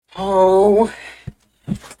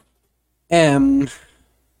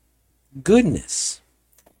Goodness.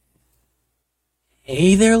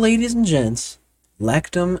 Hey there, ladies and gents.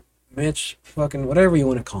 Lectum, Mitch, fucking whatever you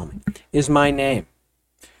want to call me, is my name.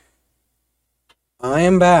 I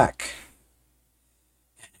am back.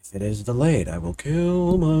 If it is delayed, I will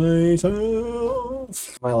kill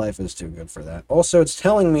myself. My life is too good for that. Also, it's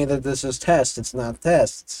telling me that this is test. It's not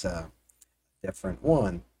test. It's a different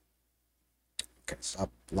one. Okay, stop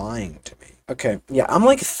lying to me. Okay, yeah, I'm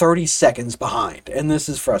like 30 seconds behind, and this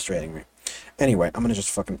is frustrating me. Anyway, I'm gonna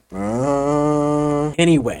just fucking...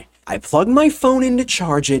 Anyway, I plugged my phone in to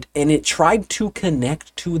charge it, and it tried to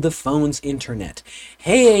connect to the phone's internet.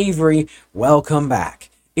 Hey, Avery, welcome back.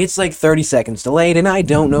 It's like 30 seconds delayed, and I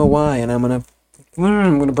don't know why, and I'm gonna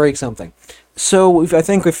break something. So, I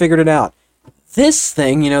think we figured it out. This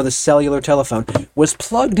thing, the cellular telephone, was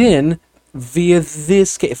plugged in via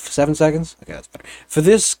this 7 seconds? Okay, that's better. For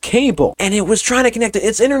this cable, and it was trying to connect to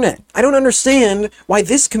its internet. I don't understand why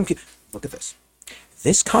this computer... Look at this.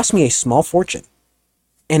 This cost me a small fortune.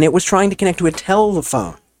 And it was trying to connect to a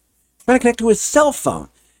telephone. Trying to connect to a cell phone.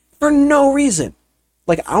 For no reason.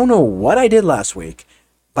 Like, I don't know what I did last week,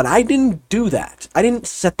 but I didn't do that. I didn't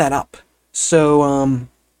set that up. So,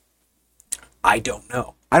 I don't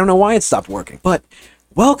know. I don't know why it stopped working. But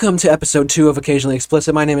welcome to episode 2 of Occasionally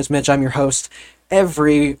Explicit. My name is Mitch. I'm your host.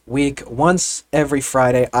 Every week, once every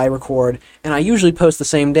Friday, I record. And I usually post the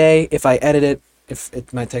same day. If I edit it, if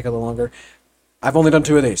it might take a little longer. I've only done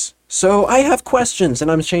 2 of these. So I have questions,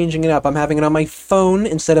 and I'm changing it up. I'm having it on my phone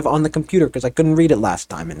instead of on the computer, because I couldn't read it last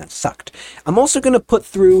time, and that sucked. I'm also going to put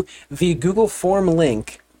through the Google Form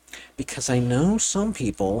link, because I know some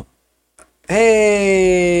people...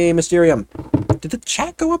 Hey, Mysterium. Did the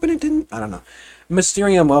chat go up and it didn't? I don't know.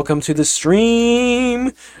 Mysterium, welcome to the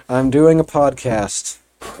stream. I'm doing a podcast,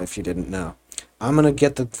 if you didn't know. I'm going to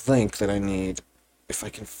get the link that I need. If I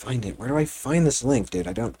can find it. Where do I find this link, dude?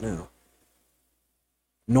 I don't know.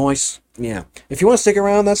 Nice. Yeah. If you want to stick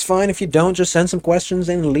around, that's fine. If you don't, just send some questions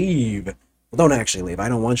and leave. Well, don't actually leave. I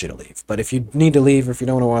don't want you to leave. But if you need to leave, or if you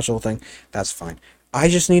don't want to watch the whole thing, that's fine. I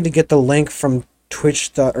just need to get the link from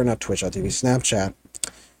Twitch. Or not Twitch.tv, Snapchat.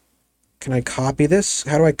 Can I copy this?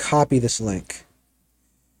 How do I copy this link?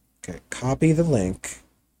 Okay, copy the link.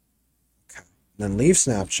 Okay. Then leave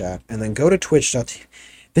Snapchat, and then go to Twitch.tv.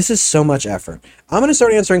 This is so much effort. I'm going to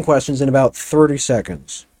start answering questions in about 30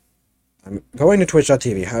 seconds. I'm going to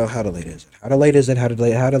twitch.tv. How late is it? How late is it? How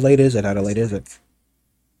late is it? How late is it?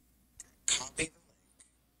 Copy the link.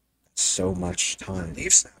 That's so much time.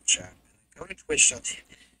 Leave Snapchat. Go to twitch.tv.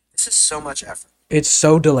 This is so much effort. It's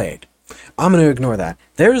so delayed. I'm going to ignore that.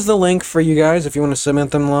 There's the link for you guys if you want to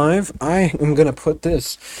submit them live. I am going to put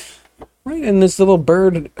this right in this little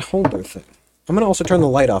bird holder thing. I'm going to also turn the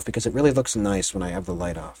light off because it really looks nice when I have the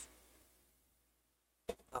light off.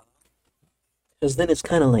 Because then it's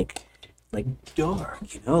kind of like dark,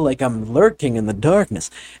 like I'm lurking in the darkness.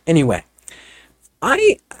 Anyway,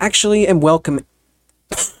 I actually am welcoming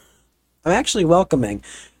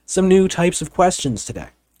some new types of questions today.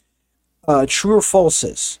 True or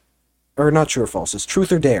falses. Or not true or falses,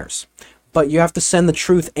 truth or dares. But you have to send the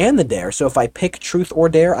truth and the dare, so if I pick truth or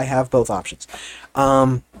dare, I have both options.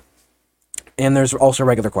 And there's also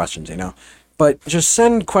regular questions, But just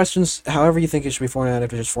send questions however you think it should be formatted.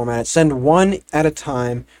 Just format it. Send one at a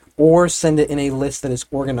time, or send it in a list that is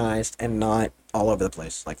organized and not all over the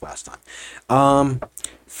place like last time.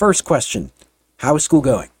 First question: how is school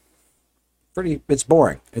going? It's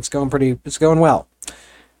boring. It's going well.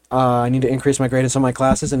 I need to increase my grade in some of my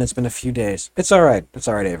classes, and it's been a few days. It's all right. It's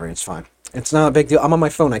all right, Avery. It's fine. It's not a big deal. I'm on my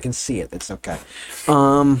phone. I can see it. It's okay. If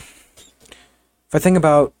I think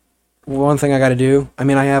about one thing I got to do, I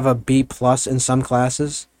have a B+ in some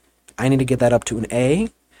classes. I need to get that up to an A,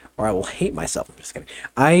 or I will hate myself. I'm just kidding.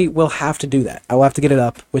 I will have to do that. I will have to get it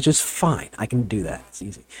up, which is fine. I can do that. It's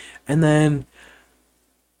easy. And then,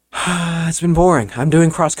 it's been boring. I'm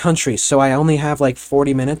doing cross country, so I only have like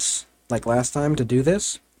 40 minutes, like last time, to do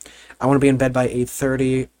this. I want to be in bed by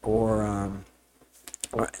 8:30, or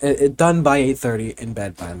done by 8:30, in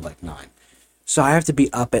bed by like 9. So I have to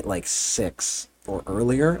be up at like 6 or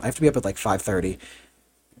earlier. I have to be up at like 5:30.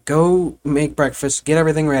 Go make breakfast, get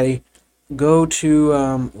everything ready. Go to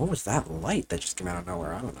what was that light that just came out of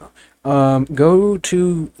nowhere? I don't know. Go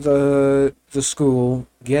to the school,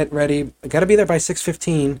 get ready. I gotta be there by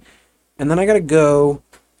 6:15, and then I gotta go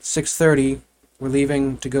 6:30. We're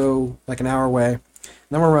leaving to go like an hour away.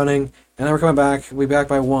 Then we're running, and then we're coming back. We'll be back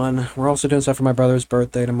by 1. We're also doing stuff for my brother's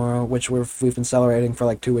birthday tomorrow, which we've been celebrating for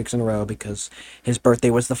like 2 weeks in a row because his birthday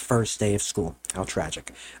was the first day of school. How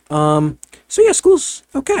tragic. So yeah, school's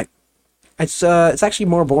okay. It's actually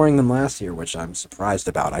more boring than last year, which I'm surprised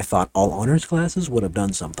about. I thought all honors classes would have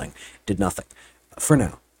done something. Did nothing. For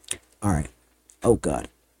now. Alright. Oh god.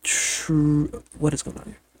 What is going on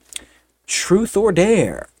here? Truth or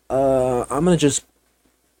dare? I'm gonna just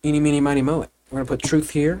eeny, meeny, miny, moe it. We're gonna put truth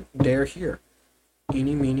here, dare here.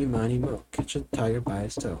 Eeny, meeny, miny, moe. Catch a tiger by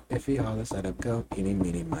his toe. If he hollers, let him go. Eeny,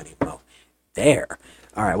 meeny, miny, moe. Dare.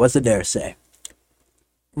 Alright, what's the dare say?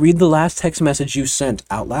 Read the last text message you sent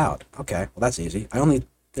out loud. Okay, well that's easy. I only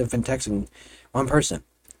have been texting one person.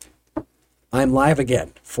 I'm live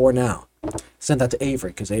again, for now. Sent that to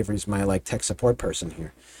Avery, because Avery's my, like, tech support person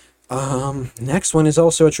here. Next one is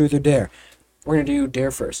also a truth or dare. We're gonna do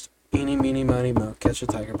dare first. Eeny, meeny, miny, moe. Catch a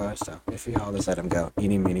tiger by his toe. If he hollers, let him go.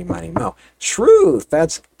 Eeny, meeny, miny, moe. Truth!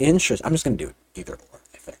 That's interesting. I'm just gonna do it either or,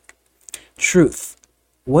 I think. Truth.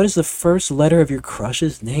 What is the first letter of your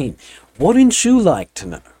crush's name? Wouldn't you like to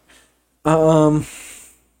know? I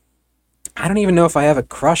don't even know if I have a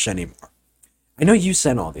crush anymore. I know you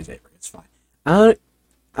sent all these, Avery. It's fine.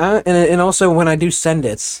 And also when I do send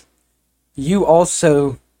it, you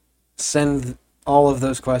also send all of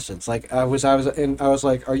those questions. Like I was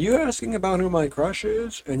like, are you asking about who my crush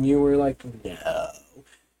is? And you were like, no.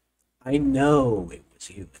 I know it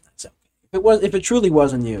was you, and that's okay. If it truly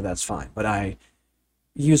wasn't you, that's fine. But I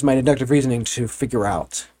use my deductive reasoning to figure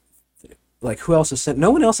out, like, who else is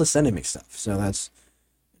no one else is sending me stuff, so that's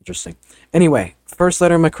interesting. Anyway, first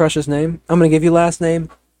letter of my crush's name. I'm gonna give you last name.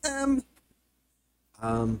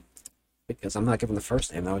 Because I'm not giving the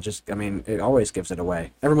first name. That would just, I mean, it always gives it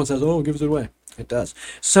away. Everyone says, oh, it gives it away. It does.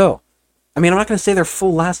 So, I mean, I'm not gonna say their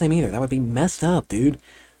full last name either. That would be messed up, dude.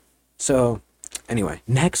 So, anyway,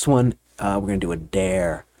 next one, we're gonna do a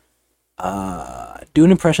dare. Do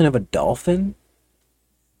an impression of a dolphin.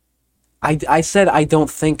 I said I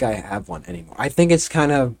don't think I have one anymore. I think it's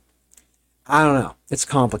kind of, I don't know. It's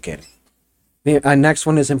complicated. The next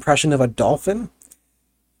one is impression of a dolphin.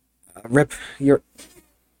 Rip your...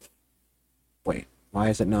 Wait, why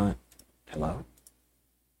is it not? Hello?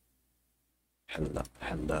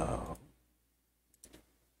 Hello.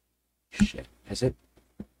 Shit, is it?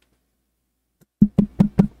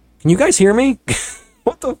 Can you guys hear me?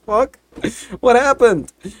 What the fuck? What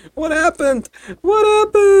happened? What happened? What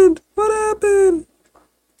happened? What happened?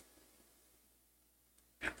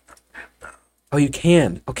 Oh, you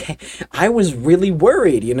can. Okay. I was really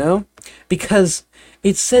worried, you know? Because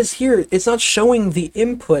it says here, it's not showing the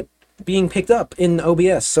input being picked up in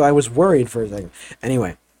OBS, so I was worried for a second.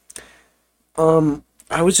 Anyway.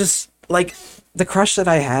 I was just, like, the crush that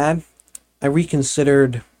I had, I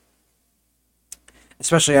reconsidered,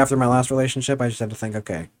 especially after my last relationship. I just had to think,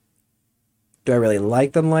 okay, do I really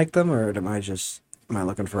like them, or am I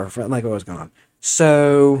looking for a friend? Like, what was going on?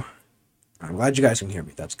 So, I'm glad you guys can hear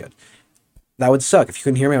me. That's good. That would suck if you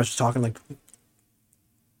couldn't hear me. I was just talking like...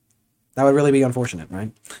 That would really be unfortunate,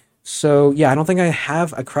 right? So, yeah, I don't think I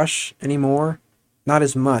have a crush anymore. Not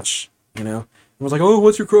as much, you know? I was like, oh,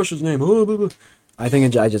 what's your crush's name? Oh, blah, blah. I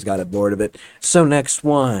think I just got bored of it. So, next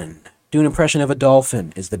one. Do an impression of a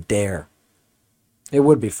dolphin is the dare. It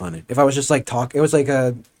would be funny. If I was just, like, talk... It was like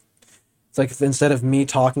a... It's like, instead of me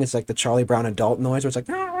talking, it's like the Charlie Brown adult noise, where it's like...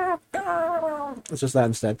 It's just that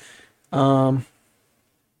instead.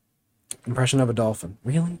 Impression of a dolphin.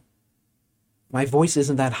 Really? My voice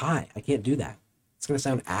isn't that high. I can't do that. It's gonna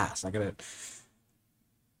sound ass. I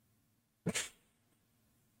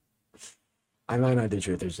might not do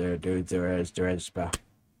truth or dare,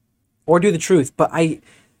 or do the truth, but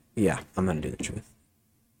yeah, I'm gonna do the truth.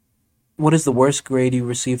 What is the worst grade you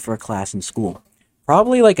received for a class in school?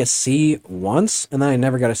 Probably like a C once, and then I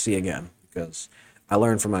never got a C again, because I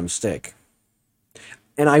learned from my mistake.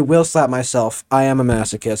 And I will slap myself. I am a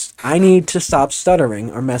masochist. I need to stop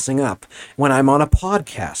stuttering or messing up when I'm on a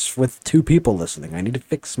podcast with 2 people listening. I need to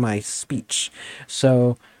fix my speech.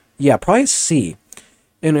 So, yeah, probably C.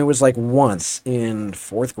 And it was like once in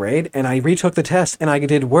 4th grade, and I retook the test, and I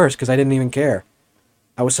did worse because I didn't even care.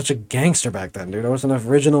 I was such a gangster back then, dude. I was an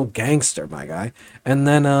original gangster, my guy. And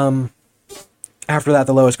then, after that,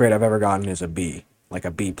 the lowest grade I've ever gotten is a B. Like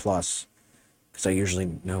a B+. Because I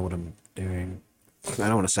usually know what I'm doing. I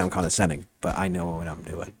don't want to sound condescending, but I know what I'm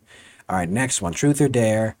doing. Alright, next one. Truth or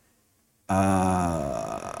dare.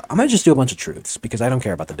 I'm going to just do a bunch of truths, because I don't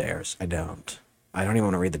care about the dares. I don't even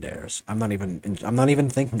want to read the dares. I'm not even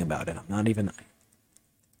thinking about it. I'm not even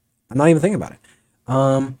thinking about it.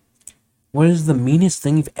 What is the meanest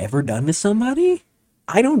thing you've ever done to somebody?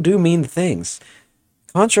 I don't do mean things.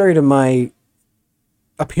 Contrary to my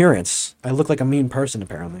appearance, I look like a mean person,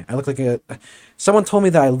 apparently. I look like someone told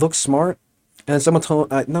me that I look smart, and then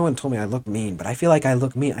no one told me I look mean, but I feel like I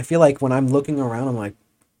look mean. I feel like when I'm looking around, I'm like,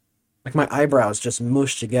 Like my eyebrows just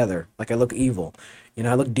mushed together. Like I look evil. You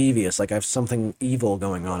know, I look devious. Like I have something evil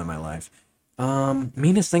going on in my life.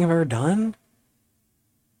 Meanest thing I've ever done?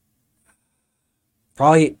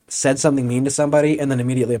 Probably said something mean to somebody and then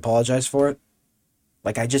immediately apologized for it.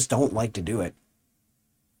 Like I just don't like to do it.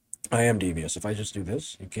 I am devious. If I just do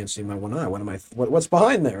this, you can't see my one eye. What am I? What's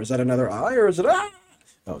behind there? Is that another eye or is it? Ah!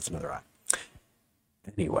 Oh, it's another eye.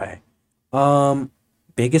 Anyway, um,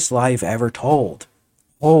 biggest lie you've ever told.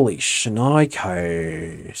 Holy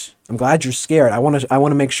shnikes! I'm glad you're scared. I want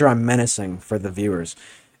to make sure I'm menacing for the viewers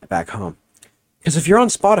back home. Because if you're on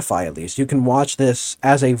Spotify, at least, you can watch this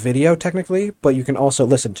as a video technically, but you can also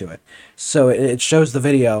listen to it. So it shows the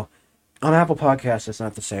video. On Apple Podcasts, it's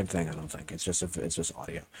not the same thing. I don't think it's just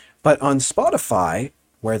audio. But on Spotify,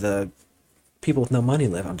 where the people with no money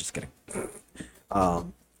live, I'm just kidding.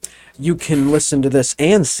 You can listen to this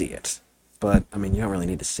and see it. But I mean, you don't really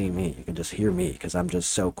need to see me. You can just hear me because I'm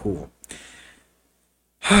just so cool.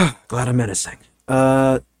 Glad I'm menacing.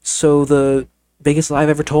 So the biggest lie I've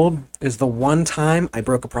ever told is the one time I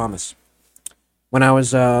broke a promise. When I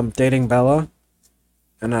was dating Bella,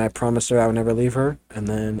 and I promised her I would never leave her, and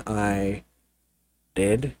then I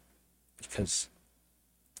did, because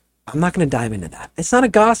I'm not going to dive into that. It's not a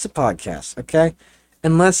gossip podcast, okay?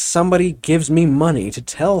 Unless somebody gives me money to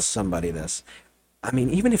tell somebody this. I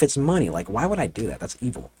mean, even if it's money, like, why would I do that? That's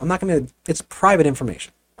evil. I'm not going to... It's private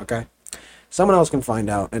information, okay? Someone else can find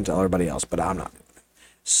out and tell everybody else, but I'm not doing it.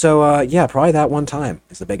 So, yeah, probably that one time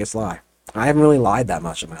is the biggest lie. I haven't really lied that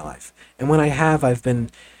much in my life. And when I have,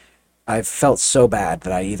 I've felt so bad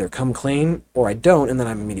that I either come clean or I don't, and then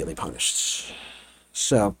I'm immediately punished.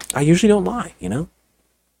 So, I usually don't lie, you know?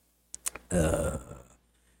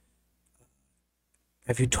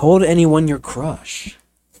 Have you told anyone your crush?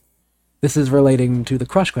 This is relating to the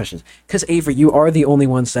crush questions. Because, Avery, you are the only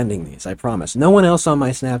one sending these, I promise. No one else on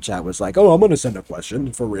my Snapchat was like, oh, I'm going to send a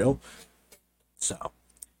question, for real. So.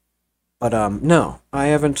 But, no, I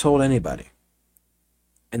haven't told anybody.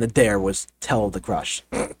 And the dare was tell the crush.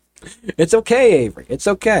 It's okay, Avery. It's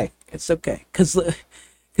okay. It's okay. Because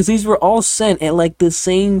these were all sent at, like, the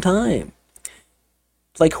same time.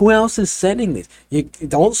 Like, who else is sending these? You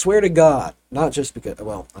don't swear to God. Not just because,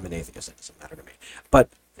 well, I'm an atheist. It doesn't matter to me. But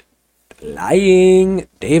lying.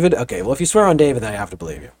 David. Okay, well, if you swear on David, then I have to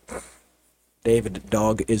believe you. David,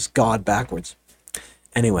 dog, is God backwards.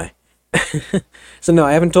 Anyway. So, no,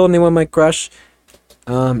 I haven't told anyone my crush.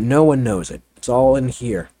 No one knows it. It's all in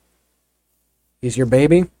here. He's your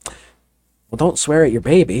baby? Well, don't swear at your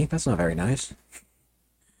baby. That's not very nice.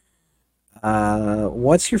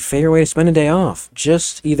 What's your favorite way to spend a day off?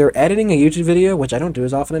 Just either editing a YouTube video, which I don't do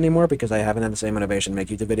as often anymore because I haven't had the same motivation to make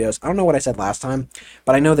YouTube videos. I don't know what I said last time,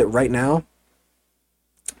 but I know that right now...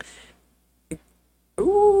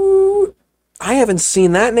 Ooh, I haven't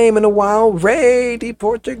seen that name in a while. Ray de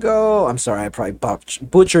Portugal. I'm sorry, I probably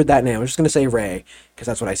butchered that name. I'm just going to say Ray, because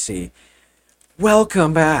that's what I see.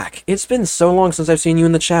 Welcome back. It's been so long since I've seen you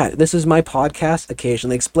in the chat. This is my podcast,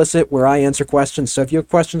 Occasionally Explicit, where I answer questions. So if you have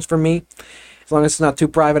questions for me, as long as it's not too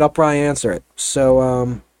private, I'll probably answer it.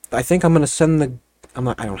 So, I think I'm going to send the...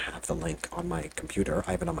 I don't have the link on my computer.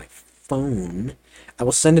 I have it on my phone. I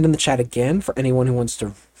will send it in the chat again for anyone who wants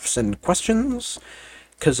to send questions.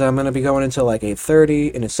 Because I'm going to be going until like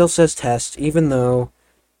 8:30, and it still says test, even though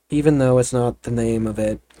it's not the name of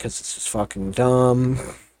it, because it's just fucking dumb.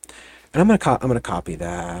 And I'm gonna copy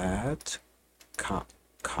that.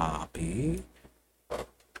 Copy.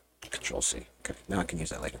 Control C. Okay, now I can use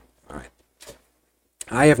that later. All right.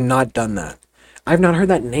 I have not done that. I've not heard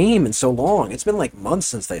that name in so long. It's been like months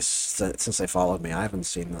since they followed me. I haven't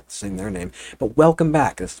seen their name. But welcome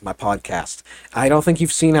back. This is my podcast. I don't think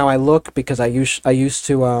you've seen how I look because I used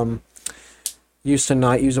to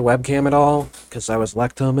not use a webcam at all because I was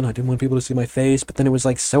lectum and I didn't want people to see my face, but then it was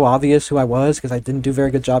like so obvious who I was because I didn't do a very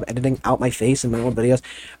good job editing out my face in my old videos.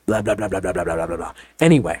 Blah blah blah blah blah blah blah blah blah.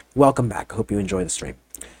 Anyway, welcome back. I hope you enjoy the stream.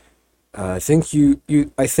 I think you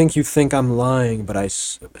think I'm lying, but I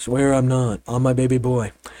swear I'm not. I'm my baby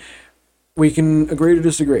boy. We can agree to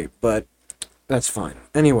disagree, but that's fine.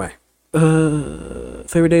 Anyway,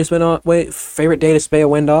 favorite day to spay a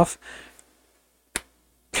wind off.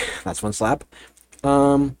 That's one slap.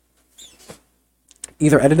 Either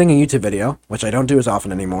editing a YouTube video, which I don't do as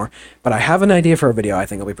often anymore, but I have an idea for a video I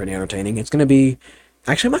think will be pretty entertaining. It's going to be...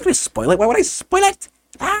 Actually, I'm not going to spoil it. Why would I spoil it?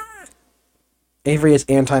 Ah! Avery is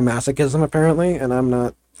anti-masochism, apparently, and I'm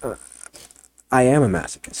not... I am a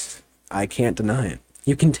masochist. I can't deny it.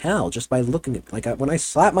 You can tell just by looking at... Like, when I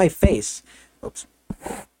slap my face... Oops.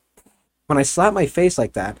 When I slap my face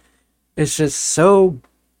like that, it's just so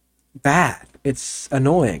bad. It's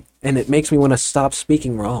annoying, and it makes me want to stop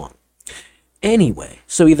speaking wrong. Anyway,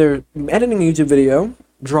 so either editing a YouTube video,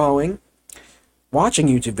 drawing, watching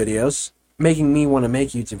YouTube videos, making me want to make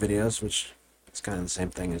YouTube videos, which is kind of the same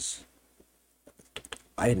thing as...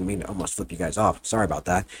 I didn't mean to almost flip you guys off. Sorry about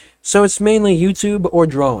that. So it's mainly YouTube or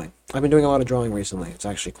drawing. I've been doing a lot of drawing recently. It's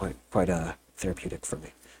actually quite therapeutic for me.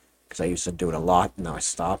 Because I used to do it a lot, and now I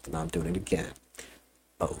stopped, and now I'm doing it again.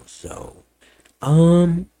 Oh, so...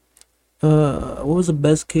 what was the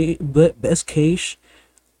best case?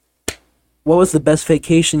 What was the best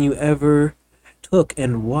vacation you ever took,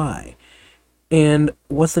 and why? And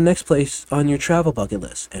what's the next place on your travel bucket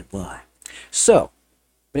list, and why? So,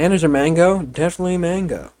 bananas or mango? Definitely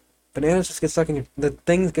mango. Bananas just get stuck in your... The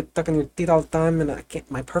things get stuck in your teeth all the time, and I can't...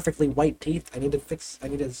 My perfectly white teeth, I need to fix... I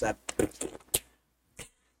need to... That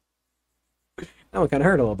one kind of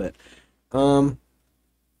hurt a little bit.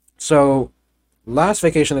 So, last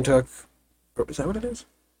vacation I took... Is that what it is?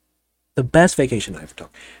 The best vacation I ever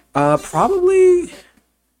took. Probably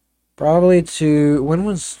to... When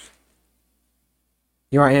was...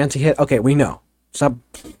 Your auntie hit? Okay, we know. Stop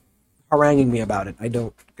haranguing me about it.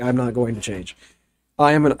 I'm not going to change.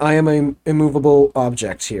 I am a immovable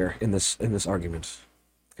object here in this argument.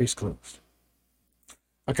 Case closed.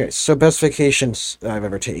 Okay, so best vacations I've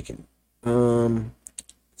ever taken.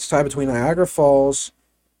 It's tied between Niagara Falls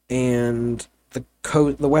and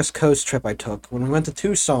the West Coast trip I took when we went to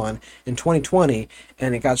Tucson in 2020,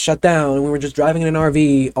 and it got shut down, and we were just driving in an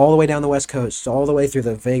RV all the way down the West Coast, all the way through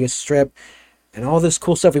the Vegas Strip, and all this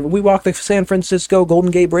cool stuff. We walked the San Francisco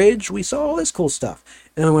Golden Gate Bridge. We saw all this cool stuff,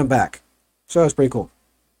 and then we went back. So that was pretty cool.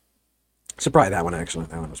 So probably that one, actually.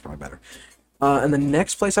 That one was probably better. And the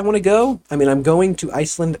next place I want to go, I'm going to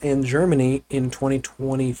Iceland and Germany in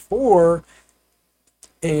 2024,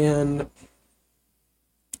 and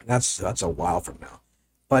that's a while from now.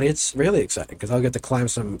 But it's really exciting, because I'll get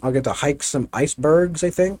to hike some icebergs, I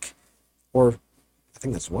think. Or, I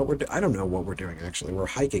think that's what we're doing. I don't know what we're doing, actually. We're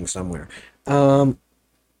hiking somewhere. And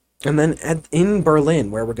then in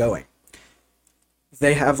Berlin, where we're going,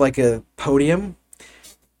 they have, like, a podium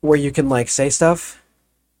where you can, like, say stuff.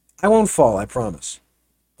 I won't fall, I promise.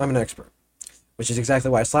 I'm an expert. Which is exactly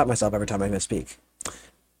why I slap myself every time I misspeak.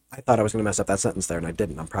 I thought I was going to mess up that sentence there, and I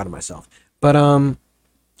didn't. I'm proud of myself. But,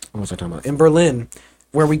 what was I talking about? In Berlin,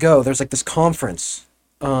 where we go, there's, like, this conference,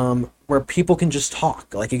 where people can just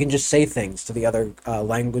talk. Like, you can just say things to the other,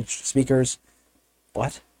 language speakers.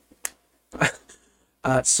 What?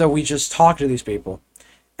 So we just talk to these people.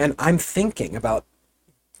 And I'm thinking about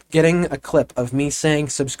getting a clip of me saying,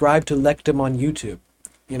 subscribe to Lectum on YouTube.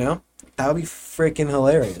 You know? That would be freaking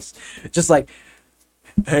hilarious. Just like,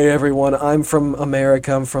 hey everyone, I'm from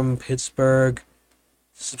America, I'm from Pittsburgh.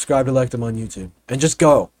 Subscribe to Lectum on YouTube. And just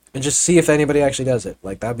go. And just see if anybody actually does it.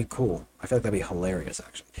 Like, that'd be cool. I feel like that'd be hilarious,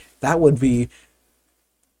 actually. That would be...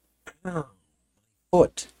 That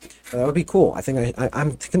would be cool. I think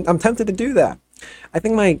I'm tempted to do that. I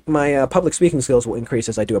think my public speaking skills will increase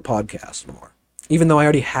as I do a podcast more. Even though I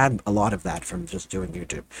already had a lot of that from just doing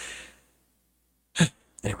YouTube.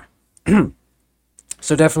 Anyway.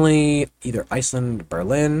 So definitely either Iceland,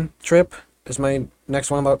 Berlin trip is my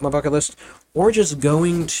next one on my bucket list. Or just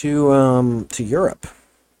going to Europe.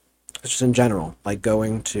 Just in general. Like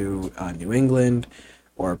going to New England.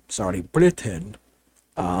 Or, sorry, Britain.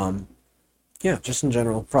 Yeah, just in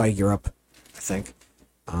general. Probably Europe, I think.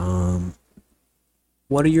 What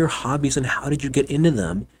are your hobbies and how did you get into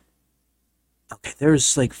them? Okay,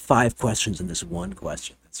 there's like 5 questions in this one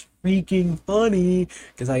question. That's freaking funny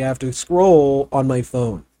because I have to scroll on my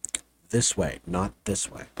phone. This way, not this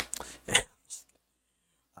way.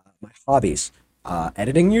 My hobbies.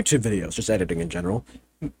 Editing YouTube videos, just editing in general.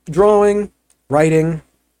 Drawing, writing,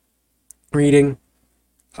 reading,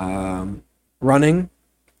 running.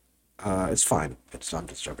 It's fine. I'm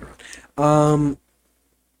just joking around.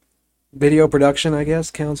 Video production, I guess,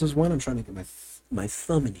 counts as one. I'm trying to get my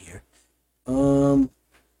thumb in here.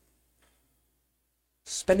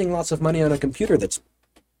 Spending lots of money on a computer that's,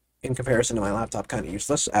 in comparison to my laptop, kind of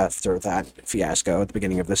useless after that fiasco at the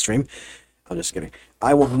beginning of this stream. I'm just kidding.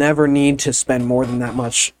 I will never need to spend more than that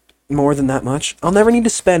much. I'll never need to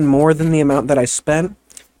spend more than the amount that I spent.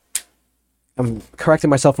 I'm correcting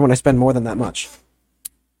myself when I spend more than that much.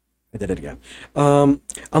 I did it again. I'll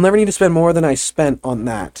never need to spend more than I spent on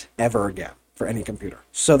that ever again for any computer.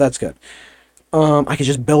 So that's good. I could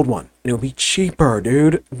just build one. And it would be cheaper,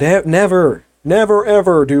 dude. Never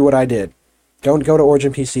ever do what I did. Don't go to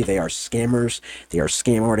Origin PC. They are scammers. They are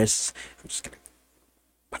scam artists. I'm just kidding.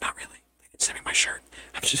 But not really. They didn't send me my shirt.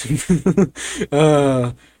 I'm just...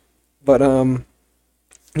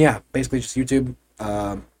 yeah, basically just YouTube,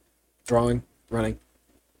 drawing, running,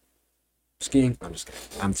 skiing. I'm just kidding.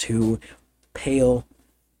 I'm too pale.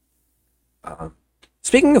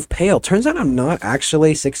 Speaking of pale, turns out I'm not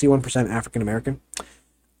actually 61% African American.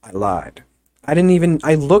 I lied.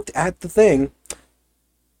 I looked at the thing.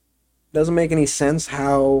 Doesn't make any sense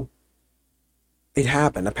how it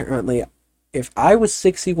happened. Apparently, if I was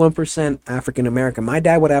 61% African American, my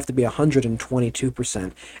dad would have to be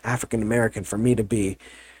 122% African American for me to be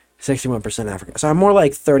 61% African. So I'm more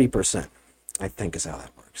like 30%, I think is how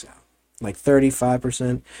that works out. Like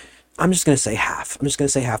 35%. I'm just going to say half. I'm just going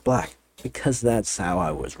to say half black because that's how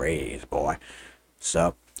I was raised, boy.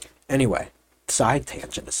 So, anyway, side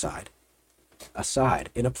tangent aside.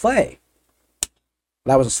 In a play.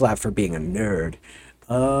 That was a slap for being a nerd.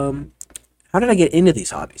 How did I get into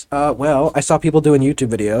these hobbies? Well, I saw people doing YouTube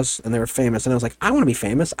videos, and they were famous, and I was like, I want to be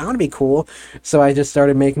famous. I want to be cool. So I just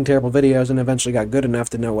started making terrible videos, and eventually got good enough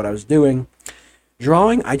to know what I was doing.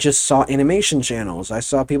 Drawing, I just saw animation channels. I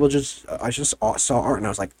saw saw art, and I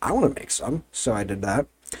was like, I want to make some. So I did that.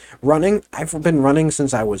 Running, I've been running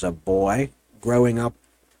since I was a boy, growing up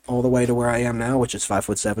all the way to where I am now, which is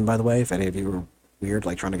 5'7", by the way, if any of you were weird,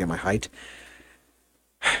 like trying to get my height.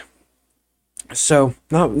 So,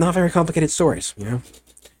 not very complicated stories, you know?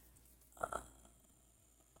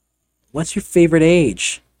 What's your favorite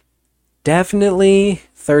age? Definitely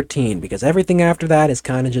 13, because everything after that is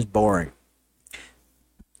kind of just boring.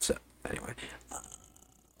 So, anyway.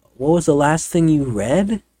 What was the last thing you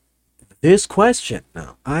read? This question.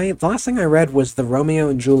 No. The last thing I read was the Romeo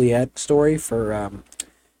and Juliet story for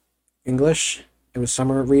English. It was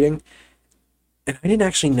summer reading. And I didn't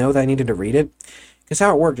actually know that I needed to read it. Because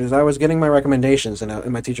how it worked is I was getting my recommendations,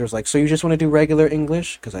 and my teacher was like, so you just want to do regular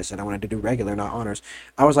English? Because I said I wanted to do regular, not honors.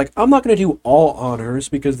 I was like, I'm not going to do all honors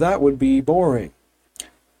because that would be boring.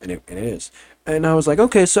 And it is. And I was like,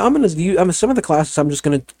 okay, so I'm going to use some of the classes, I'm just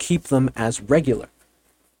going to keep them as regular.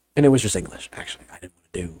 And it was just English, actually. I didn't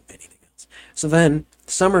want to do anything else. So then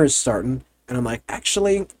summer is starting, and I'm like,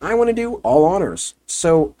 actually, I want to do all honors.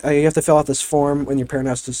 So you have to fill out this form when your parent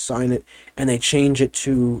has to sign it, and they change it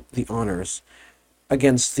to the honors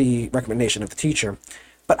against the recommendation of the teacher.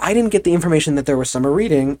 But I didn't get the information that there was summer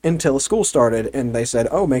reading until school started, and they said,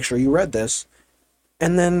 oh, make sure you read this.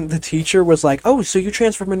 And then the teacher was like, oh, so you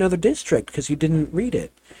transferred from another district because you didn't read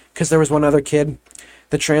it. Because there was one other kid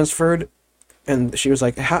that transferred, and she was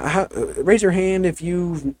like, raise your hand if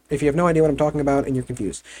you have no idea what I'm talking about and you're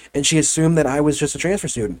confused. And she assumed that I was just a transfer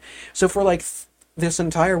student. So for like this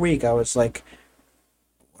entire week, I was like,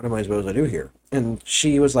 what am I supposed to do here? And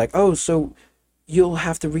she was like, oh, so you'll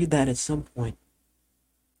have to read that at some point.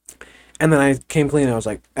 And then I came clean, and I was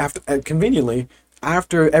like, conveniently,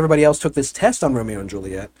 after everybody else took this test on Romeo and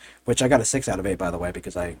Juliet, which I got a 6 out of 8, by the way,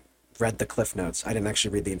 because I read the cliff notes. I didn't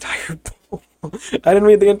actually read the entire I didn't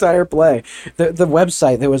read the entire play. The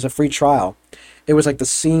website, there was a free trial. It was like the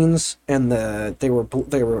scenes, and they were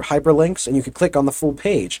hyperlinks, and you could click on the full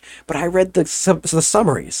page. But I read the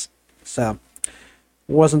summaries, so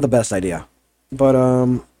it wasn't the best idea. But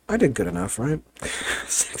I did good enough, right?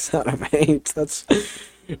 6 out of 8. That's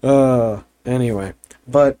anyway.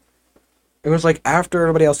 But it was like after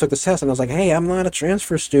everybody else took this test, and I was like, hey, I'm not a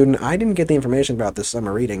transfer student. I didn't get the information about this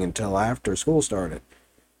summer reading until after school started.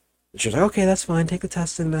 And she was like, okay, that's fine. Take the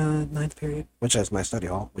test in 9th period, which is my study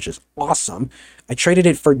hall, which is awesome. I traded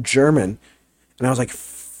it for German, and I was like,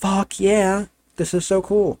 fuck yeah, this is so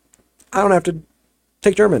cool. I don't have to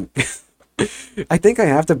take German. I think I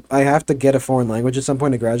have to get a foreign language at some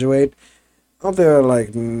point to graduate. I'll do it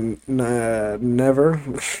like never.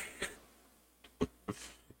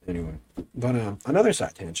 Anyway, but another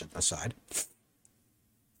side tangent aside.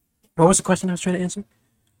 What was the question I was trying to answer?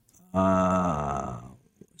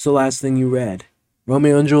 What's the last thing you read?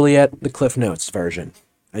 Romeo and Juliet, the Cliff Notes version.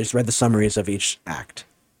 I just read the summaries of each act.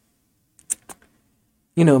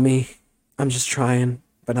 You know me. I'm just trying,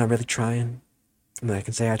 but not really trying. And then I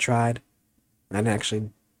can say I tried. I didn't actually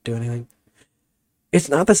do anything. It's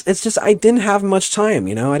not this. It's just I didn't have much time,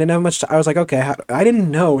 you know? I didn't have much time. I was like, okay, I didn't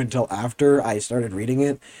know until after I started reading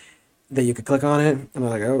it that you could click on it. And I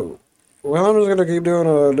was like, oh, well, I'm just going to keep doing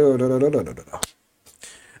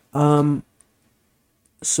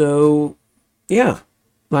So, yeah.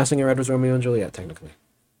 Last thing I read was Romeo and Juliet, technically.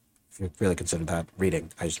 If you really consider that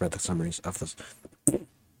reading. I just read the summaries of this.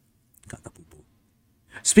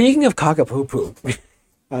 Speaking of cockapoo-poo,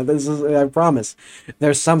 this is, I promise,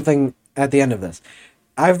 there's something at the end of this.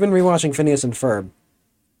 I've been rewatching Phineas and Ferb,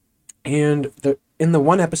 and in the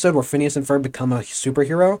one episode where Phineas and Ferb become a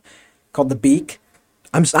superhero called The Beak,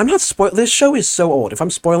 I'm not this show is so old. If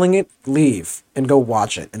I'm spoiling it, leave and go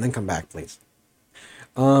watch it, and then come back, please.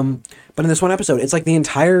 But in this one episode, it's like the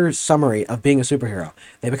entire summary of being a superhero.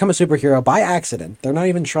 They become a superhero by accident. They're not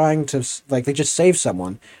even trying to, like, they just save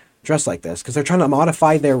someone dressed like this because they're trying to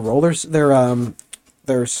modify their rollers, their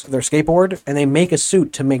skateboard, and they make a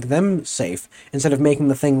suit to make them safe instead of making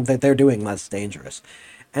the thing that they're doing less dangerous.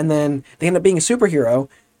 And then they end up being a superhero,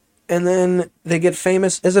 and then they get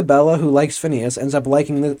famous. Isabella, who likes Phineas, ends up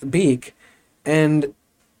liking the Beak, and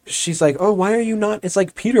she's like, "Oh, why are you not?" It's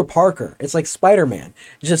like Peter Parker. It's like Spider-Man.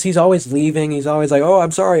 Just he's always leaving. He's always like, "Oh,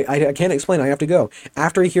 I'm sorry. I can't explain. I have to go."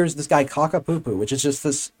 After he hears this guy cock-a-poo-poo, which is just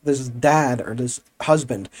this dad or this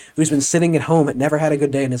husband who's been sitting at home and never had a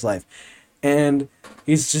good day in his life, and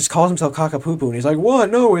he's just calls himself cock-a-poo-poo, and he's like, "What?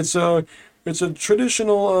 No, it's a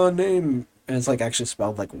traditional name." And it's like actually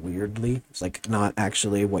spelled like weirdly. It's like not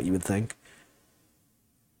actually what you would think.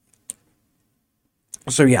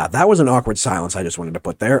 So yeah, that was an awkward silence I just wanted to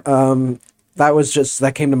put there.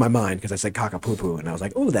 That came to my mind because I said cock-a-poo-poo, and I was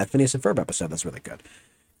like, oh, that Phineas and Ferb episode, that's really good.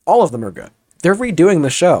 All of them are good. They're redoing the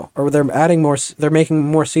show, or they're adding more. They're making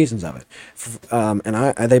more seasons of it,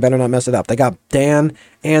 they better not mess it up. They got Dan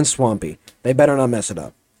and Swampy. They better not mess it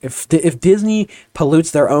up. If Disney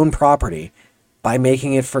pollutes their own property by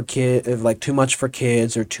making it for like too much for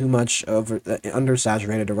kids or too much over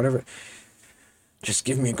undersaturated or whatever, just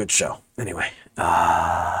give me a good show. Anyway,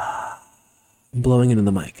 I'm blowing into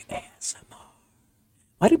the mic. ASMR.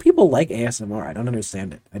 Why do people like ASMR? I don't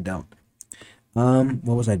understand it. I don't.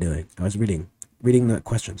 What was I doing? I was reading the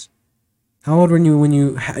questions. How old were you when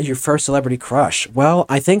you had your first celebrity crush? Well,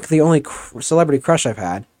 I think the only celebrity crush I've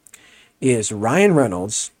had is Ryan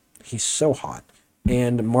Reynolds. He's so hot.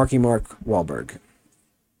 And Marky Mark Wahlberg.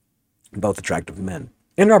 Both attractive men.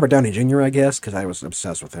 And Robert Downey Jr., I guess, because I was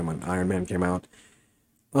obsessed with him when Iron Man came out.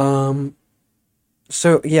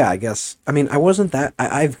 So, yeah, I guess. I mean, I wasn't that...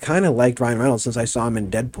 I've kind of liked Ryan Reynolds since I saw him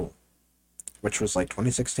in Deadpool, which was like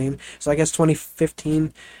 2016. So I guess 2015,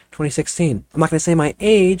 2016. I'm not going to say my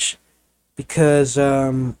age because...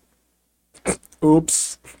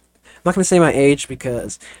 Oops. I'm not going to say my age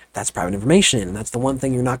because that's private information, and that's the one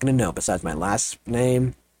thing you're not going to know besides my last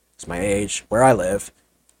name, it's my age, where I live,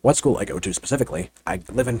 what school I go to specifically. I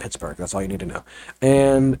live in Pittsburgh, that's all you need to know.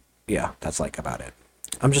 And, yeah, that's, like, about it.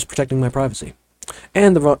 I'm just protecting my privacy.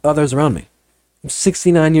 And the others around me. I'm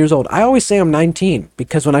 69 years old. I always say I'm 19,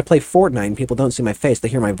 because when I play Fortnite and people don't see my face, they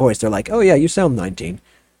hear my voice, they're like, oh yeah, you sound 19.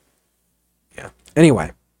 Yeah.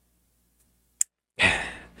 Anyway.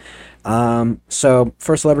 So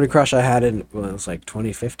first celebrity crush I had it was like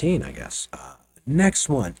 2015, I guess. Next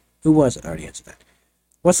one. Who was it? I already answered that.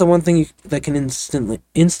 What's the one thing that can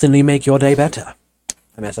instantly make your day better?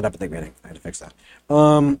 I messed it up at the beginning. I had to fix that.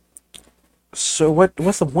 So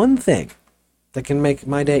what's the one thing that can make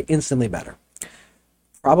my day instantly better?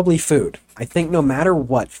 Probably food. I think no matter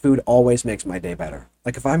what, food always makes my day better.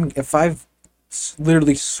 Like if I've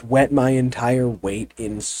literally sweat my entire weight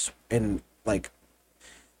in like,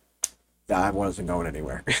 I wasn't going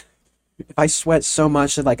anywhere. If I sweat so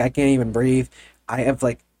much that like I can't even breathe, I have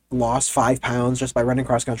like lost 5 pounds just by running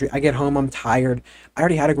cross country. I get home, I'm tired. I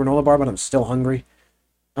already had a granola bar, but I'm still hungry.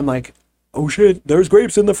 I'm like, oh shit, there's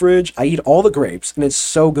grapes in the fridge. I eat all the grapes, and it's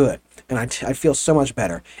so good. And I feel so much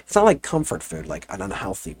better. It's not like comfort food, like an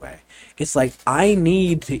unhealthy way. It's like, I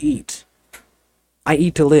need to eat. I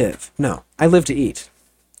eat to live. No, I live to eat.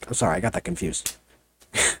 I'm sorry, I got that confused.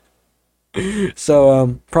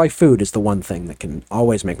 So, probably food is the one thing that can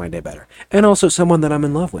always make my day better. And also someone that I'm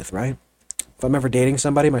in love with, right? If I'm ever dating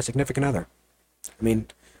somebody, my significant other. I mean,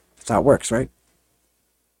 that's how it works, right?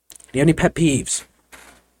 Do you have any pet peeves?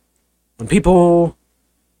 When people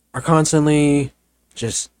are constantly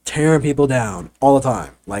just tearing people down all the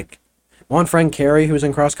time. Like, one friend, Carrie, who's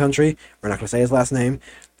in cross country, we're not going to say his last name,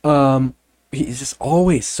 he's just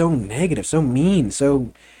always so negative, so mean,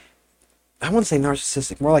 so... I wouldn't say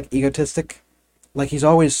narcissistic, more like egotistic. Like, he's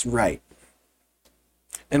always right.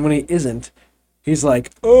 And when he isn't, he's like,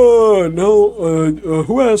 oh, no,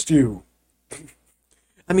 who asked you?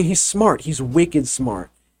 I mean, he's smart. He's wicked smart.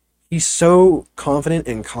 He's so confident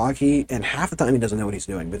and cocky, and half the time he doesn't know what he's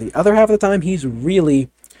doing. But the other half of the time, he's really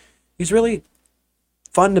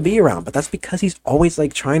fun to be around. But that's because he's always,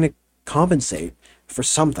 like, trying to compensate for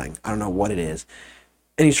something. I don't know what it is.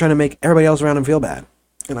 And he's trying to make everybody else around him feel bad.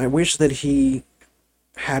 And I wish that he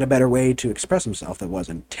had a better way to express himself that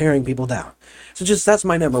wasn't tearing people down. So that's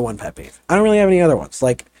my number one pet peeve. I don't really have any other ones.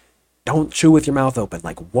 Like, don't chew with your mouth open.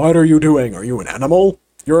 Like, what are you doing? Are you an animal?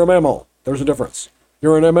 You're a mammal. There's a difference.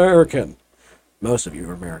 You're an American. Most of you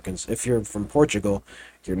are Americans. If you're from Portugal,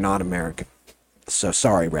 you're not American. So,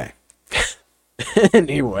 sorry, Ray.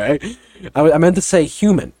 Anyway, I meant to say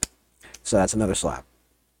human. So that's another slap.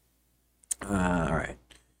 Alright.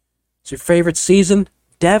 It's your favorite season?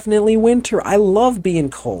 Definitely winter. I love being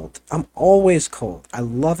cold. I'm always cold. I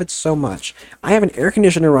love it so much. I have an air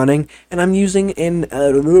conditioner running, and I'm using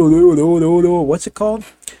what's it called?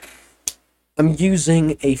 I'm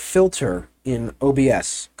using a filter in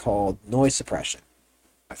OBS called noise suppression.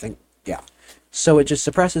 I think, yeah. So it just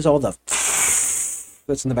suppresses all the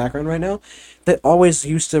that's in the background right now that always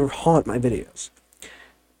used to haunt my videos.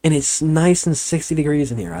 And it's nice and 60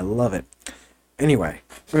 degrees in here. I love it. Anyway.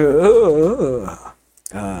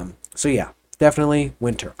 So yeah, definitely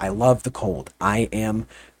winter. I love the cold. I am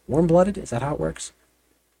warm-blooded. Is that how it works?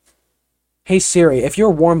 Hey Siri, if you're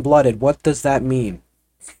warm-blooded, what does that mean?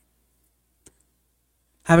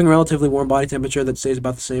 Having a relatively warm body temperature that stays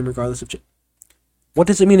about the same regardless of... What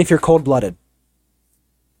does it mean if you're cold-blooded?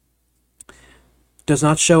 Does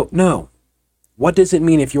not show... No. What does it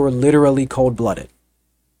mean if you're literally cold-blooded?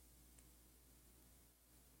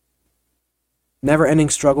 Never-ending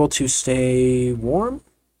struggle to stay warm?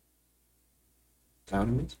 Is that what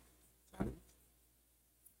it means?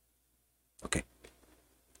 Okay.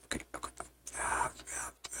 Okay. Okay.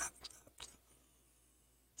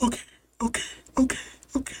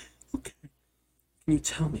 Can you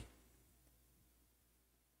tell me?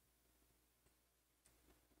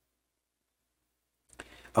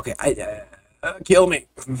 Okay, kill me.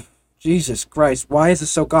 Jesus Christ, why is this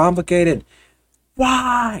so complicated?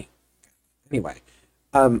 Why? Anyway,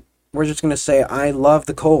 we're just gonna say I love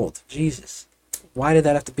the cold. Jesus. Why did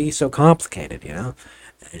that have to be so complicated, you know?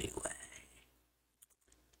 Anyway.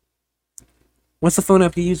 What's the phone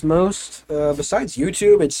app you use most? Besides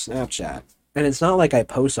YouTube, it's Snapchat. And it's not like I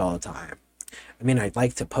post all the time. I mean, I'd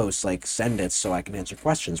like to post, like, send it so I can answer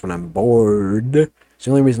questions when I'm bored. It's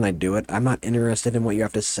the only reason I do it. I'm not interested in what you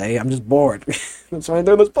have to say. I'm just bored. That's why I'm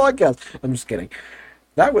doing this podcast. I'm just kidding.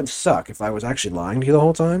 That would suck if I was actually lying to you the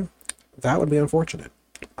whole time. That would be unfortunate.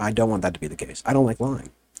 I don't want that to be the case. I don't like lying.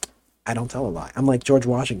 I don't tell a lie. I'm like George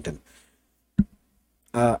Washington.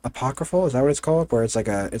 Apocryphal, is that what it's called? Where it's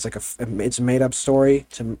a made up story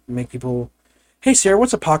to make people. Hey Sarah,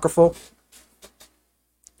 what's apocryphal?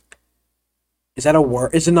 Is that a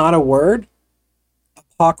word? Is it not a word?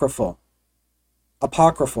 Apocryphal.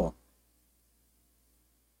 Apocryphal.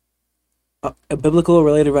 A biblical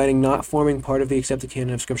related writing not forming part of the accepted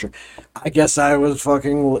canon of scripture. I guess I was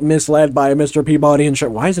fucking misled by Mr. Peabody and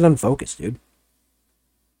Sherman. Why is it unfocused, dude?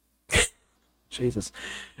 Jesus.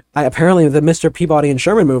 Apparently the Mr. Peabody and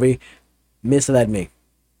Sherman movie misled me.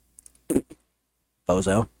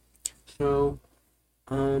 Bozo. So,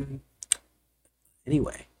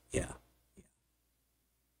 anyway, yeah.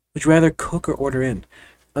 Would you rather cook or order in?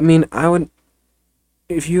 I mean, I would...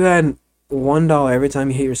 If you had $1 every time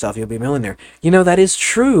you hit yourself, you'll be a millionaire. You know, that is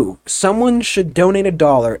true. Someone should donate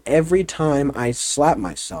 $1 every time I slap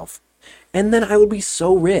myself. And then I would be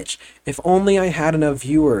so rich. If only I had enough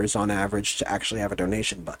viewers on average to actually have a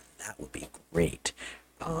donation button. That would be great.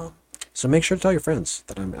 So make sure to tell your friends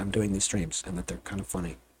that I'm doing these streams and that they're kind of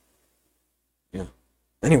funny. Yeah.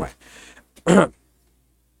 Anyway. What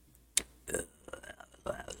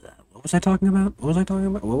was I talking about?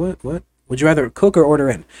 What? Would you rather cook or order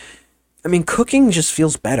in? I mean, cooking just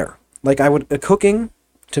feels better. Like, cooking,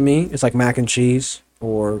 to me, is like mac and cheese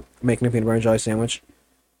or making a peanut butter and jelly sandwich.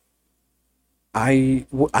 I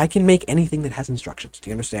can make anything that has instructions. Do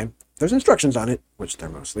you understand? If there's instructions on it, which there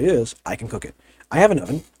mostly is, I can cook it. I have an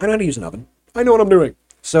oven. I know how to use an oven. I know what I'm doing.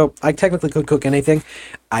 So, I technically could cook anything.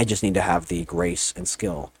 I just need to have the grace and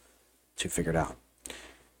skill to figure it out.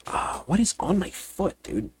 What is on my foot,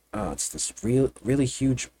 dude? It's this really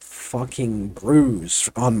huge fucking bruise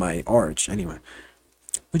on my arch. Anyway.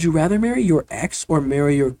 Would you rather marry your ex or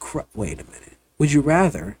marry your Wait a minute. Would you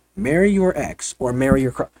rather marry your ex or marry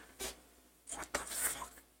your What the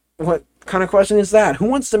fuck? What kind of question is that? Who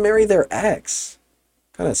wants to marry their ex?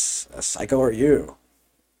 What kind of a psycho are you?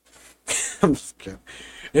 I'm just kidding.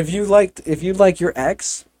 If you like your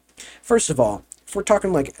ex, first of all, if we're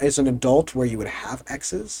talking like as an adult where you would have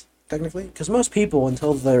exes, technically, because most people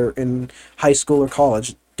until they're in high school or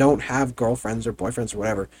college don't have girlfriends or boyfriends or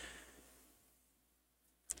whatever.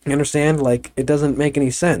 You understand? Like, it doesn't make any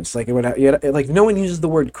sense. Like, it would like no one uses the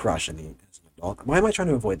word crush as an adult. Why am I trying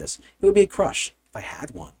to avoid this? It would be a crush if I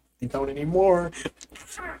had one. I don't anymore.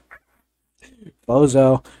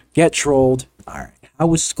 Bozo, get trolled. All right, how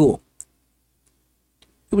was school?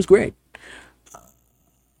 It was great.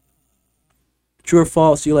 True or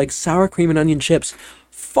false? You like sour cream and onion chips?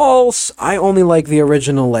 False. I only like the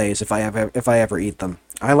original Lay's if I ever eat them.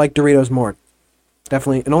 I like Doritos more.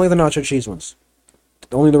 Definitely, and only the nacho cheese ones.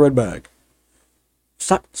 Only the red bag.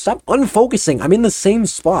 Stop unfocusing. I'm in the same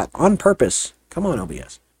spot on purpose. Come on,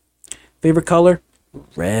 OBS. Favorite color?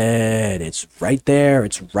 Red. It's right there.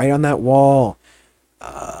 It's right on that wall.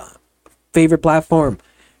 Favorite platform?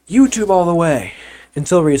 YouTube all the way.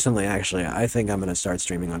 Until recently, actually. I think I'm going to start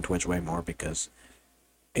streaming on Twitch way more because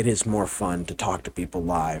it is more fun to talk to people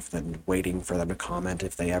live than waiting for them to comment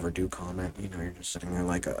if they ever do comment. You know, you're just sitting there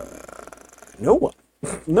like, no one.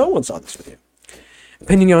 No one saw this video.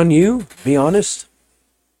 Opinion on you? Be honest.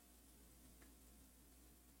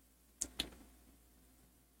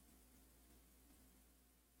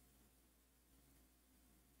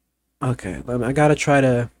 Okay, I gotta try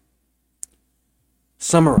to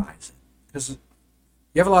summarize it because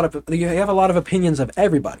you have a lot of opinions of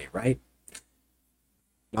everybody, right?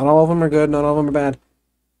 Not all of them are good. Not all of them are bad.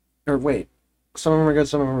 Or wait, some of them are good.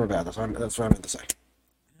 Some of them are bad. That's what I meant to say.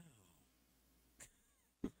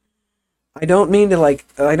 I don't mean to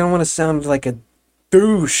I don't want to sound like a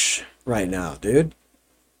douche right now, dude.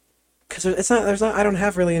 Because it's not. There's not. I don't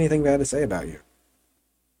have really anything bad to say about you.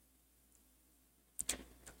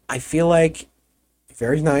 I feel like you're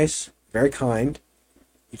very nice, very kind.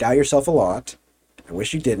 You doubt yourself a lot. I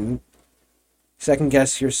wish you didn't. Second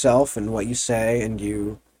guess yourself and what you say, and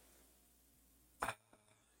you're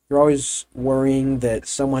always worrying that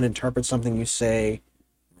someone interprets something you say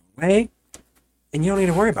the wrong way, and you don't need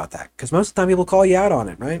to worry about that because most of the time people call you out on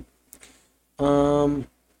it, right? Okay,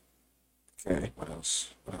 what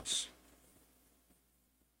else? What else?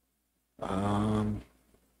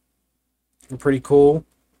 You're pretty cool.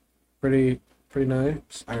 Pretty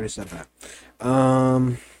nice. I already said that.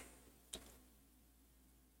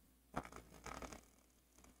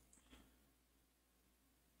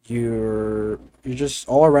 You're just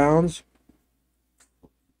all around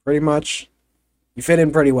pretty much you fit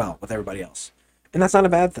in pretty well with everybody else. And that's not a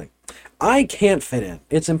bad thing. I can't fit in.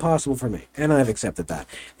 It's impossible for me, and I've accepted that.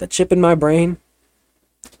 The chip in my brain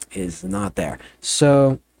is not there.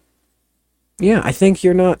 So yeah, I think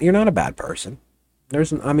you're not a bad person.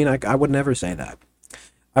 I would never say that.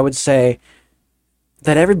 I would say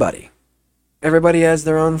that everybody has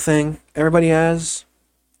their own thing. Everybody has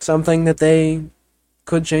something that they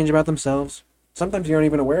could change about themselves. Sometimes you aren't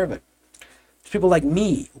even aware of it. There's people like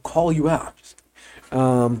me who call you out.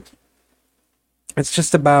 It's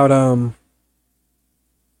just about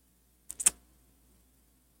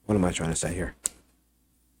what am I trying to say here?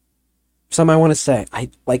 Something I want to say.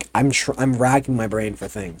 I'm racking my brain for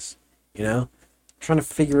things, you know? I'm trying to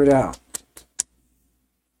figure it out.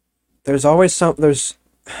 There's always I'm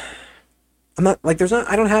not like there's not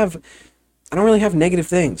I don't really have negative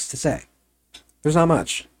things to say. There's not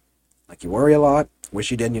much. Like, you worry a lot. Wish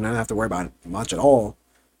you didn't. You don't have to worry about it much at all.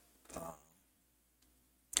 I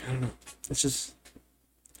don't know. It's just,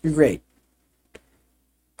 you're great.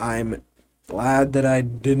 I'm glad that I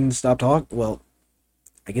didn't stop talking. Well,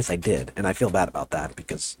 I guess I did, and I feel bad about that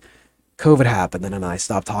because COVID happened, and then I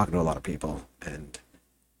stopped talking to a lot of people, and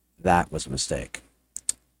that was a mistake.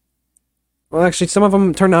 Well, actually, some of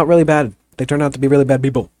them turned out really bad. They turned out to be really bad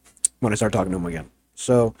people when I started talking to them again.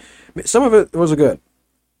 So, some of it was good.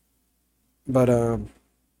 But,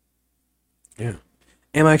 yeah.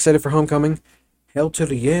 Am I excited for homecoming? Hell to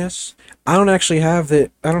the yes. I don't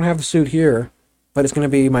have the suit here, but it's going to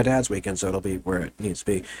be my dad's weekend, so it'll be where it needs to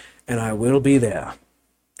be. And I will be there.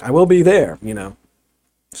 I will be there, you know.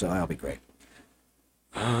 So that'll be great.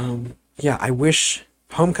 Yeah, I wish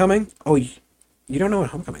homecoming. Oh, you don't know what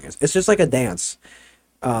homecoming is. It's just like a dance.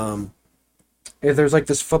 If there's like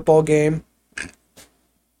this football game,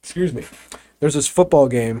 excuse me. There's this football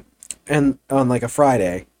game and on like a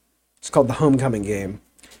Friday. It's called the homecoming game.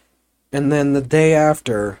 And then the day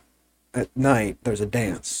after at night there's a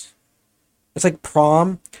dance. It's like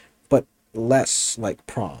prom, but less like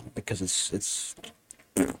prom because it's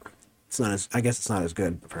not as, I guess it's not as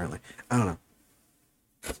good apparently. I don't know.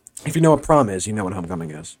 If you know what prom is, you know what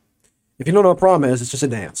homecoming is. If you don't know what prom is, it's just a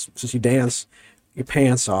dance. It's just you dance your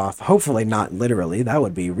pants off. Hopefully not literally. That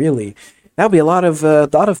would be a lot of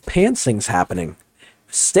pantsings happening.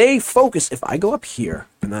 Stay focused. If I go up here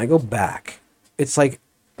and I go back, it's like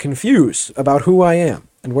confused about who I am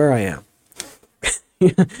and where I am.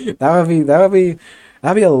 That'd be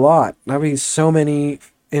a lot. That'd be so many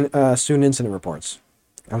student incident reports.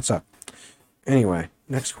 What's up? Anyway,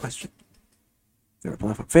 next question.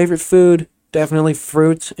 Favorite food? Definitely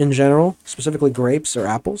fruit in general, specifically grapes or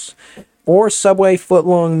apples. Or Subway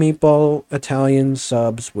footlong meatball Italian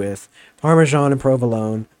subs with Parmesan and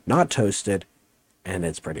provolone, not toasted, and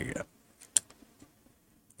it's pretty good.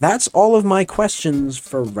 That's all of my questions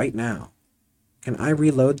for right now. Can I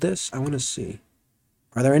reload this? I want to see.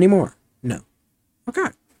 Are there any more? No. Okay.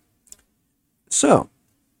 So,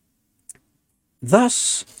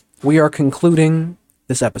 thus, we are concluding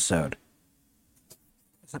this episode.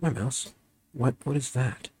 Is that my mouse? What is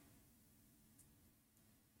that?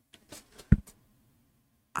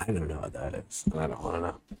 I don't know what that is. I don't want to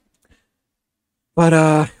know.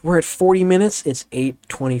 But we're at 40 minutes. It's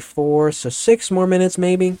 8:24, so 6 more minutes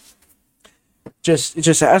maybe.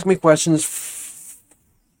 Just ask me questions.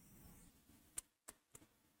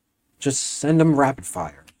 Just send them rapid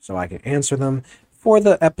fire so I can answer them before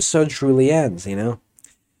the episode truly ends, you know?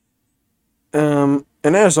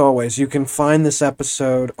 And as always, you can find this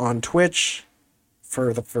episode on Twitch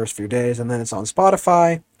for the first few days, and then it's on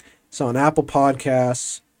Spotify. It's on Apple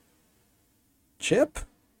Podcasts. Chip?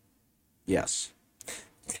 Yes.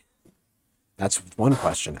 That's one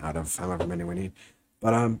question out of however many we need.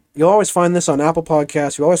 But you'll always find this on Apple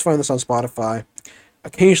Podcasts. You'll always find this on Spotify.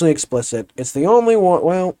 Occasionally Explicit. It's the only one.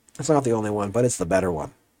 Well, it's not the only one, but it's the better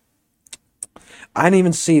one. I didn't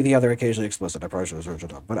even see the other Occasionally Explicit. I probably should have searched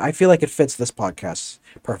it up. But I feel like it fits this podcast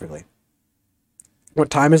perfectly. What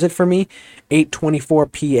time is it for me?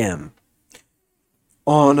 8:24 p.m.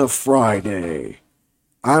 on a Friday.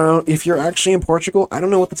 I don't know if you're actually in Portugal. I don't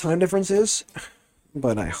know what the time difference is,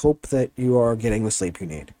 but I hope that you are getting the sleep you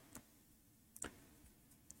need.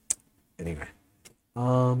 Anyway,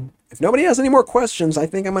 if nobody has any more questions, I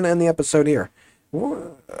think I'm going to end the episode here.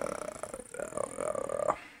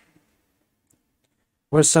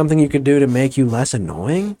 What's something you could do to make you less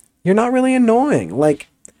annoying? You're not really annoying. Like,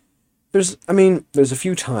 there's a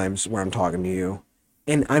few times where I'm talking to you,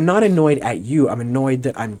 and I'm not annoyed at you. I'm annoyed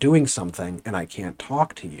that I'm doing something and I can't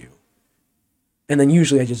talk to you. And then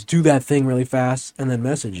usually I just do that thing really fast and then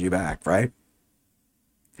message you back, right?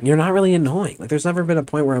 You're not really annoying. Like, there's never been a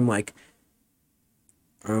point where I'm like,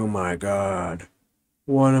 oh my God,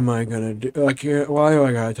 what am I gonna do? Why do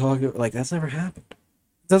I gotta talk to you? Like, that's never happened.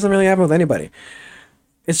 It doesn't really happen with anybody.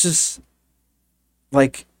 It's just,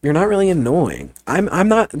 like, you're not really annoying. I'm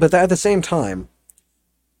not, but at the same time,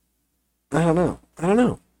 I don't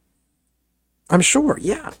know. I'm sure,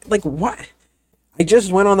 yeah. Like, what? I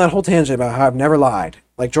just went on that whole tangent about how I've never lied.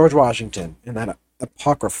 Like George Washington and that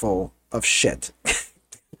apocryphal of shit.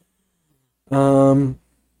 What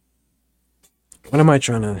am I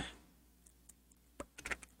trying to...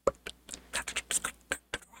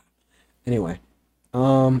 Anyway.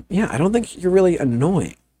 Yeah, I don't think you're really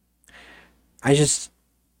annoying. I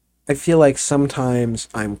feel like sometimes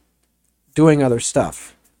I'm doing other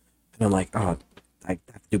stuff. And I'm like, oh, I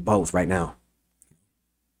have to do both right now.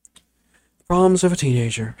 Problems of a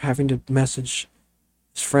teenager, having to message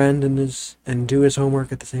his friend and do his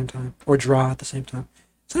homework at the same time. Or draw at the same time.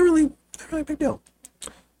 It's not really a big deal.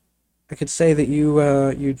 I could say that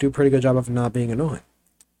you do a pretty good job of not being annoying.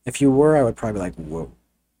 If you were, I would probably be like, whoa.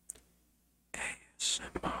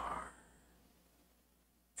 ASMR.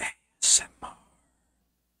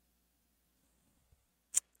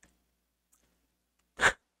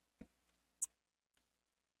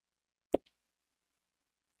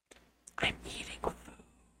 I'm eating food.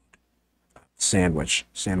 Sandwich.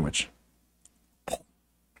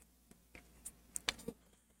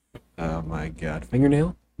 Oh my God.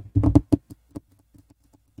 Fingernail?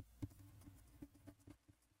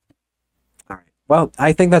 Alright. Well,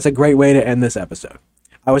 I think that's a great way to end this episode.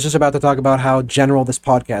 I was just about to talk about how general this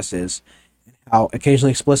podcast is, and how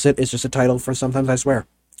occasionally explicit is just a title for Sometimes I Swear.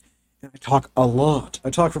 And I talk a lot.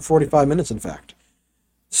 I talk for 45 minutes, in fact.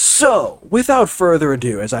 So, without further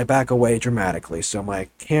ado, as I back away dramatically so my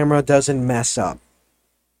camera doesn't mess up,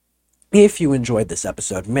 if you enjoyed this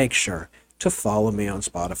episode, make sure to follow me on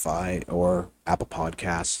Spotify or Apple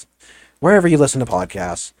Podcasts. Wherever you listen to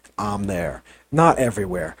podcasts, I'm there. Not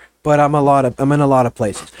everywhere, but I'm in a lot of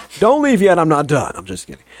places. Don't leave yet, I'm not done. I'm just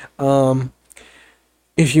kidding.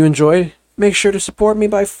 If you enjoyed, make sure to support me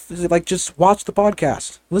by just watch the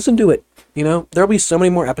podcast. Listen to it. You know, there'll be so many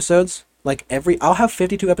more episodes. I'll have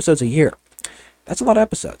 52 episodes a year. That's a lot of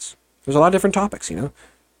episodes. There's a lot of different topics, you know.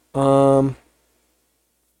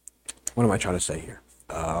 What am I trying to say here?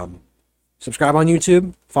 Subscribe on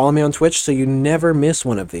YouTube. Follow me on Twitch so you never miss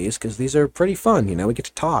one of these, because these are pretty fun, you know. We get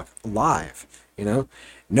to talk live, you know.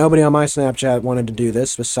 Nobody on my Snapchat wanted to do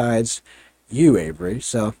this besides you, Avery,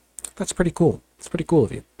 so that's pretty cool. It's pretty cool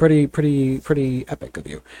of you. Pretty epic of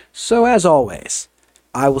you. So, as always,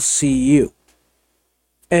 I will see you,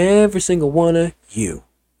 every single one of you,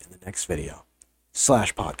 in the next video /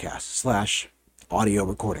 podcast / audio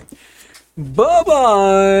recording. Bye-bye!